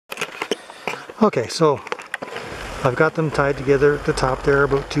Okay, so I've got them tied together at the top there,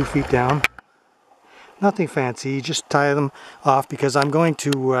 about 2 feet down. Nothing fancy, you just tie them off because I'm going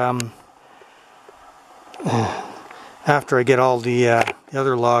to, after I get all the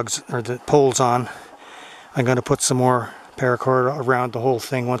other logs or the poles on, I'm going to put some more paracord around the whole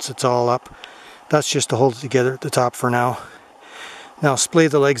thing once it's all up. That's just to hold it together at the top for now. Now splay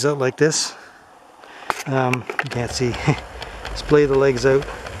the legs out like this. You can't see. Splay the legs out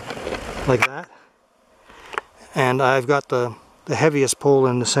like that. And I've got the heaviest pole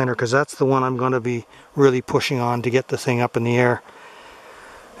in the center because that's the one I'm going to be really pushing on to get the thing up in the air.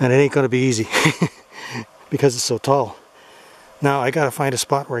 And it ain't going to be easy because it's so tall. Now I got to find a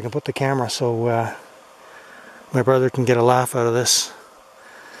spot where I can put the camera so my brother can get a laugh out of this.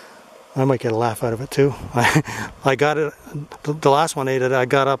 I might get a laugh out of it too. I got it. The last one I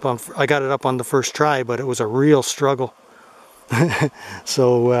got it up on the first try, but it was a real struggle.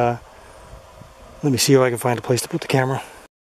 So let me see if I can find a place to put the camera.